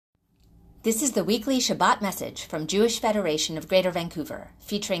This is the weekly Shabbat message from Jewish Federation of Greater Vancouver,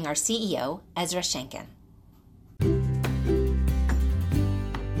 featuring our CEO, Ezra Shenkin.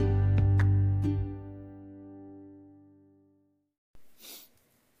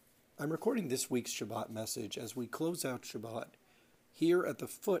 I'm recording this week's Shabbat message as we close out Shabbat here at the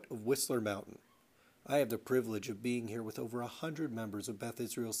foot of Whistler Mountain. I have the privilege of being here with over 100 members of Beth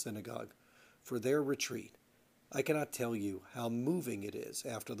Israel Synagogue for their retreat. I cannot tell you how moving it is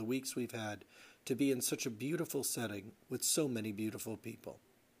after the weeks we've had to be in such a beautiful setting with so many beautiful people.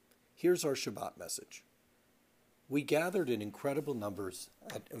 Here's our Shabbat message. We gathered in incredible numbers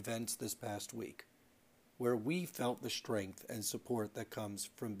at events this past week, where we felt the strength and support that comes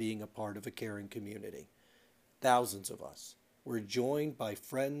from being a part of a caring community. Thousands of us were joined by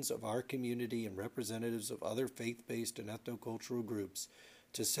friends of our community and representatives of other faith-based and ethnocultural groups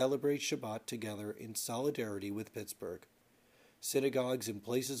to celebrate Shabbat together in solidarity with Pittsburgh. Synagogues and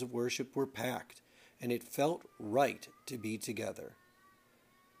places of worship were packed, and it felt right to be together.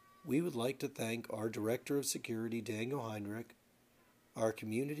 We would like to thank our Director of Security, Daniel Heinrich, our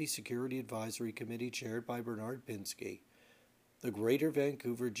Community Security Advisory Committee chaired by Bernard Pinsky, the Greater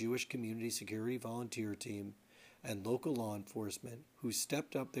Vancouver Jewish Community Security Volunteer Team, and local law enforcement who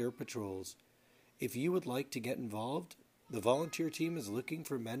stepped up their patrols. If you would like to get involved, the volunteer team is looking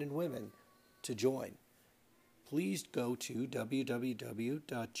for men and women to join. Please go to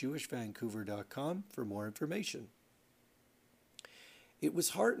www.jewishvancouver.com for more information. It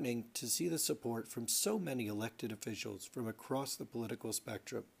was heartening to see the support from so many elected officials from across the political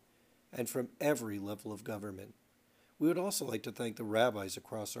spectrum and from every level of government. We would also like to thank the rabbis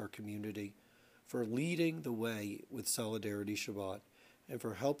across our community for leading the way with Solidarity Shabbat and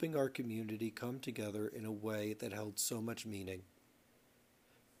for helping our community come together in a way that held so much meaning.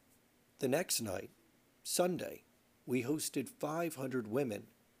 The next night, Sunday, we hosted 500 women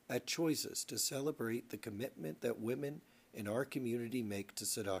at Choices to celebrate the commitment that women in our community make to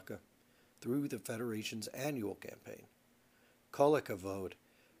tzedakah through the Federation's annual campaign. Kol hakavod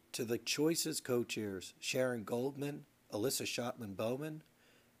to the Choices co-chairs Sharon Goldman, Alyssa Shotman-Bowman,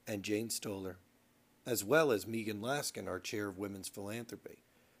 and Jane Stoller, as well as Megan Laskin, our Chair of Women's Philanthropy,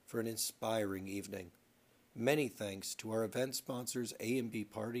 for an inspiring evening. Many thanks to our event sponsors A&B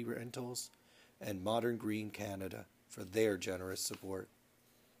Party Rentals and Modern Green Canada for their generous support.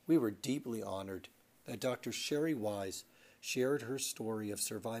 We were deeply honored that Dr. Sherry Wise shared her story of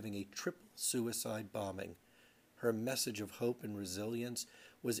surviving a triple suicide bombing. Her message of hope and resilience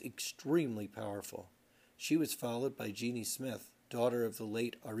was extremely powerful. She was followed by Jeannie Smith, daughter of the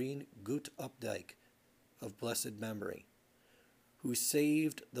late Irene Gut Updike, of blessed memory, who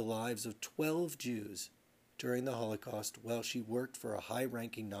saved the lives of 12 Jews during the Holocaust while she worked for a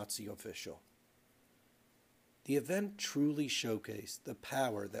high-ranking Nazi official. The event truly showcased the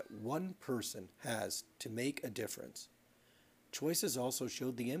power that one person has to make a difference. Choices also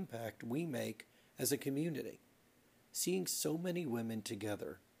showed the impact we make as a community. Seeing so many women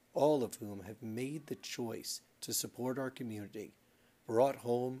together, all of whom have made the choice to support our community, brought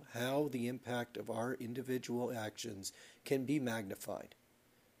home how the impact of our individual actions can be magnified.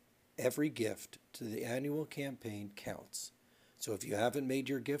 Every gift to the annual campaign counts. So if you haven't made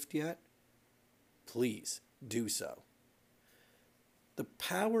your gift yet, please do so. The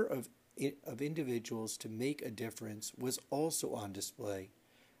power of individuals to make a difference was also on display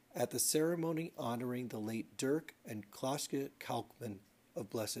at the ceremony honoring the late Dirk and Klaska Kalkman of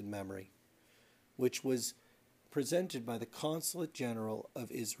blessed memory, which was presented by the Consulate General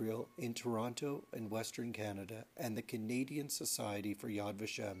of Israel in Toronto and Western Canada and the Canadian Society for Yad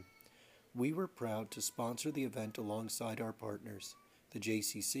Vashem. We were proud to sponsor the event alongside our partners, the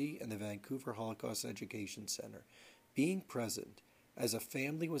JCC and the Vancouver Holocaust Education Center. Being present as a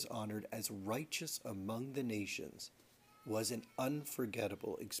family was honored as righteous among the nations was an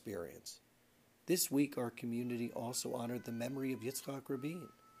unforgettable experience. This week, our community also honored the memory of Yitzhak Rabin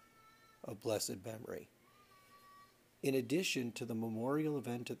of blessed memory. In addition to the memorial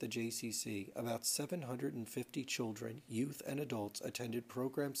event at the JCC, about 750 children, youth, and adults attended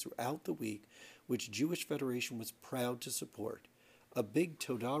programs throughout the week, which Jewish Federation was proud to support. A big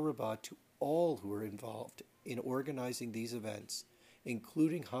Todah Rabbah to all who were involved in organizing these events,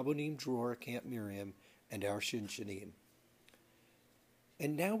 including Habonim Dror Camp Miriam and our Shinshanim.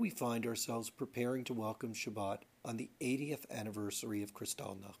 And now we find ourselves preparing to welcome Shabbat on the 80th anniversary of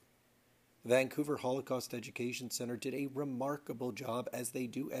Kristallnacht. The Vancouver Holocaust Education Center did a remarkable job, as they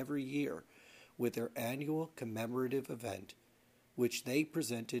do every year, with their annual commemorative event, which they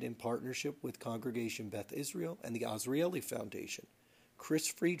presented in partnership with Congregation Beth Israel and the Azrieli Foundation. Chris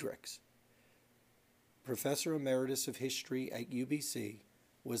Friedrichs, Professor Emeritus of History at UBC,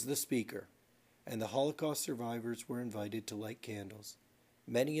 was the speaker, and the Holocaust survivors were invited to light candles.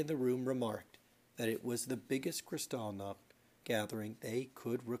 Many in the room remarked that it was the biggest Kristallnacht gathering they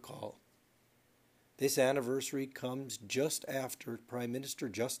could recall. This anniversary comes just after Prime Minister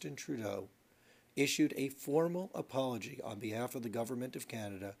Justin Trudeau issued a formal apology on behalf of the Government of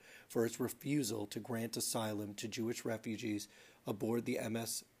Canada for its refusal to grant asylum to Jewish refugees aboard the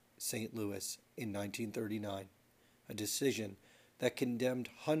MS St. Louis in 1939, a decision that condemned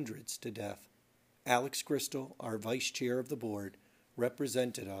hundreds to death. Alex Crystal, our vice chair of the board,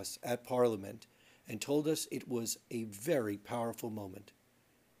 represented us at Parliament and told us it was a very powerful moment.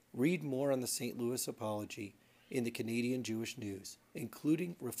 Read more on the St. Louis apology in the Canadian Jewish News,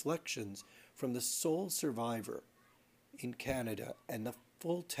 including reflections from the sole survivor in Canada and the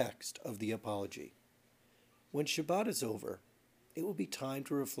full text of the apology. When Shabbat is over, it will be time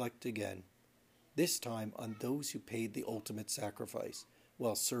to reflect again, this time on those who paid the ultimate sacrifice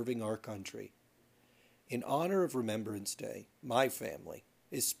while serving our country. In honor of Remembrance Day, my family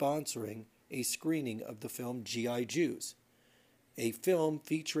is sponsoring a screening of the film G.I. Jews, a film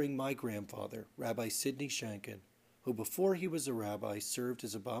featuring my grandfather, Rabbi Sidney Shankin, who before he was a rabbi served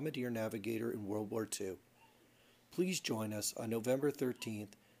as a bombardier navigator in World War II. Please join us on November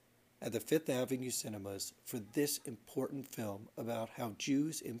 13th at the Fifth Avenue Cinemas for this important film about how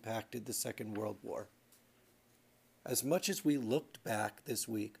Jews impacted the Second World War. As much as we looked back this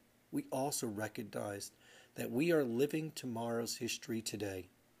week, we also recognized that we are living tomorrow's history today.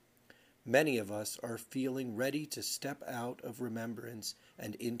 Many of us are feeling ready to step out of remembrance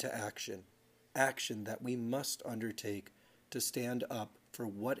and into action that we must undertake to stand up for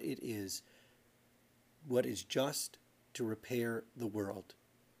what is just to repair the world.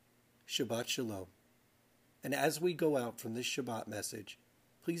 Shabbat Shalom. And as we go out from this Shabbat message,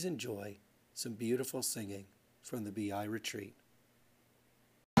 please enjoy some beautiful singing from the BI Retreat.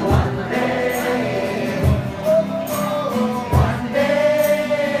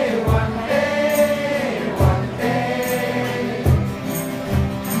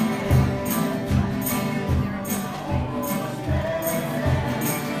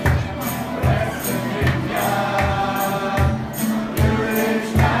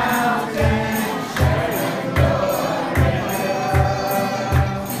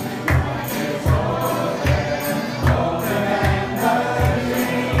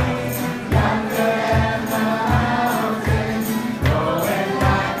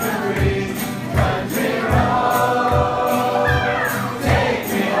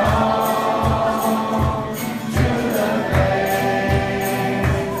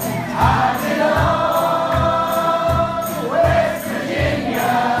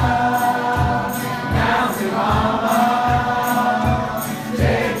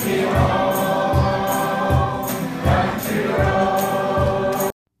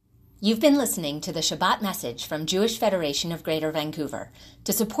 You've been listening to the Shabbat message from Jewish Federation of Greater Vancouver.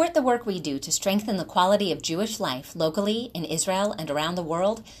 To support the work we do to strengthen the quality of Jewish life locally in Israel and around the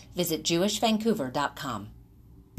world, visit jewishvancouver.com.